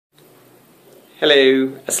Hello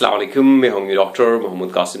अस्सलाम वालेकुम। मैं हूँ doctor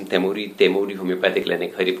Mohammad Qasim Taimuri homeopathic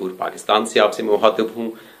clinic Haripur Pakistan से आपसे मुखातिब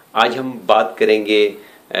हूँ। आज हम बात करेंगे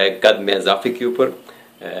कद में इजाफे के ऊपर।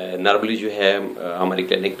 नॉर्मली जो है हमारी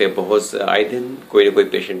क्लिनिक पे बहुत आए दिन कोई ना कोई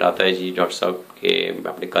पेशेंट आता है, जी डॉक्टर साहब के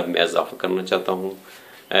मैं अपने कद में इजाफा करना चाहता हूँ।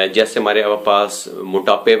 जैसे हमारे पास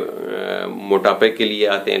मोटापे के लिए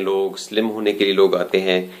आते हैं लोग, स्लिम होने के लिए लोग आते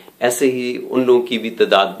हैं, ऐसे ही उन लोगों की भी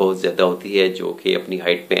तादाद बहुत ज़्यादा होती है जो कि अपनी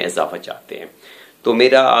हाइट में इजाफा चाहते हैं। तो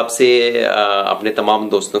मेरा आपसे अपने तमाम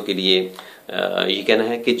दोस्तों के लिए ये कहना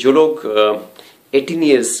है कि जो लोग 18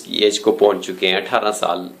 ईयर्स की एज को पहुंच चुके हैं, 18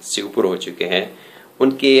 साल से ऊपर हो चुके हैं,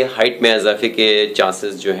 उनके हाइट में इजाफे के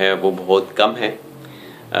चांसेस जो हैं वो बहुत कम हैं।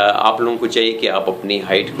 आप लोगों को चाहिए कि आप अपनी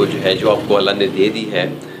हाइट को जो है, जो आपको अल्लाह ने दे दी है,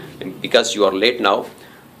 because you are late now,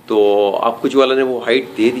 तो आपको जो अल्लाह ने वो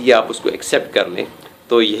हाइट दे दी है आप उसको एक्सेप्ट कर लें,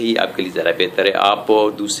 तो यही आपके लिए ज़रा बेहतर है। आप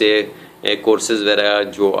दूसरे कोर्सेज वगैरह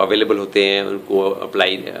जो अवेलेबल होते हैं उनको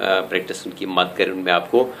अप्लाई प्रैक्टिस उनकी मत करें, उनमें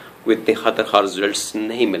आपको कोई इतने खतरनाक रिजल्ट्स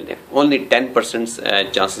नहीं मिलते। ओनली 10%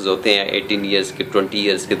 चांसेस होते हैं 18 ईयर्स के 20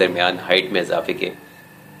 ईयर्स के दरमियान हाइट में इजाफे के।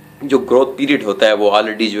 जो ग्रोथ पीरियड होता है वो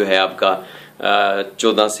ऑलरेडी जो है आपका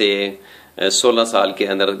 14 से 16 साल के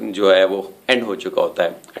अंदर जो है वो एंड हो चुका होता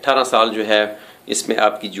है। 18 साल जो है इसमें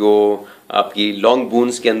आपकी लॉन्ग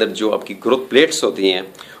बोन्स के अंदर जो आपकी ग्रोथ प्लेट्स होती हैं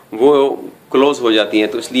वो क्लोज हो जाती हैं,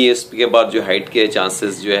 तो इसलिए इसके बाद जो हाइट के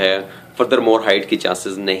चांसेस जो है फर्दर मोर हाइट के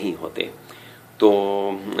चांसेस नहीं होते। तो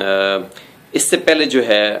इससे पहले जो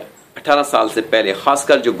है 18 साल से पहले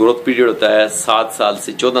खासकर जो ग्रोथ पीरियड होता है 7 साल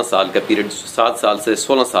से 14 साल का पीरियड, 7 साल से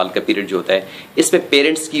 16 साल का पीरियड जो होता है, इसमें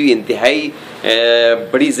पेरेंट्स की भी इंतहाई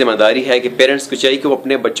बड़ी जिम्मेदारी है कि पेरेंट्स को चाहिए कि वो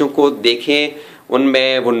अपने बच्चों को देखें,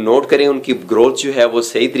 उनमें वो नोट करें उनकी ग्रोथ जो है वो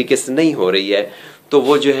सही तरीके से नहीं हो रही है, तो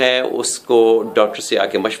वो जो है उसको डॉक्टर से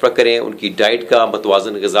आके मशवरा करें, उनकी डाइट का,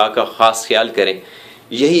 मतवाज़न ग़िज़ा का ख़ास ख्याल करें।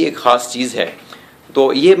 यही एक ख़ास चीज़ है।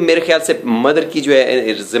 तो ये मेरे ख्याल से मदर की जो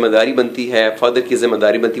है जिम्मेदारी बनती है, फादर की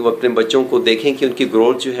जिम्मेदारी बनती है, वो अपने बच्चों को देखें कि उनकी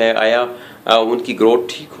ग्रोथ जो है उनकी ग्रोथ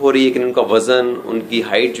ठीक हो रही है कि नहीं, उनका वज़न, उनकी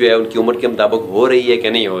हाइट जो है उनकी उम्र के मुताबिक हो रही है कि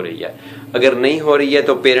नहीं हो रही है। अगर नहीं हो रही है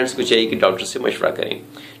तो पेरेंट्स को चाहिए कि डॉक्टर से मशवरा करें।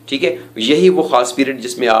 ठीक है, यही वो खास पीरियड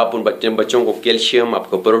जिसमें आप उन बच्चों को कैल्शियम,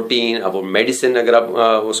 आपको प्रोटीन, आपको मेडिसिन अगर आप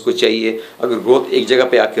उसको चाहिए, अगर ग्रोथ एक जगह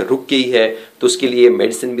पे आके रुक गई है तो उसके लिए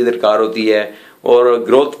मेडिसिन भी दरकार होती है, और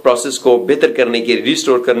ग्रोथ प्रोसेस को बेहतर करने के,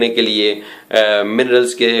 रिस्टोर करने के लिए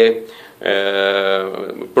मिनरल्स के,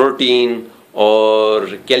 प्रोटीन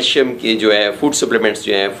और कैल्शियम के जो है फूड सप्लीमेंट्स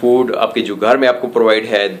जो हैं, फूड आपके जो घर में आपको प्रोवाइड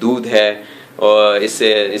है, दूध है और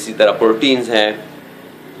इसी तरह प्रोटीन्स हैं,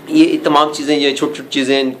 ये तमाम चीज़ें, ये छोटी छोटी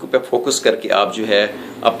चीज़ें, इनको पे फोकस करके आप जो है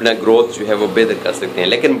अपना ग्रोथ जो है वो बेहतर कर सकते हैं।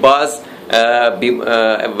 लेकिन बाज़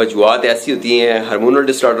वजूहात ऐसी होती हैं, हार्मोनल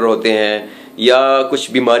डिसऑर्डर होते हैं या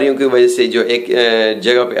कुछ बीमारियों की वजह से जो एक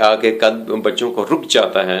जगह पे आके कद बच्चों को रुक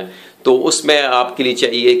जाता है, तो उसमें आपके लिए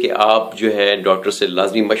चाहिए कि आप जो है डॉक्टर से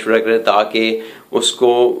लाजमी मशवरा करें ताकि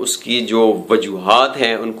उसकी जो वजूहात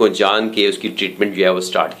हैं उनको जान के उसकी ट्रीटमेंट जो है वो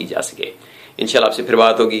स्टार्ट की जा सके। इंशाल्लाह आपसे फिर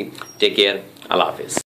बात होगी। टेक केयर, अल्लाह हाफिज़।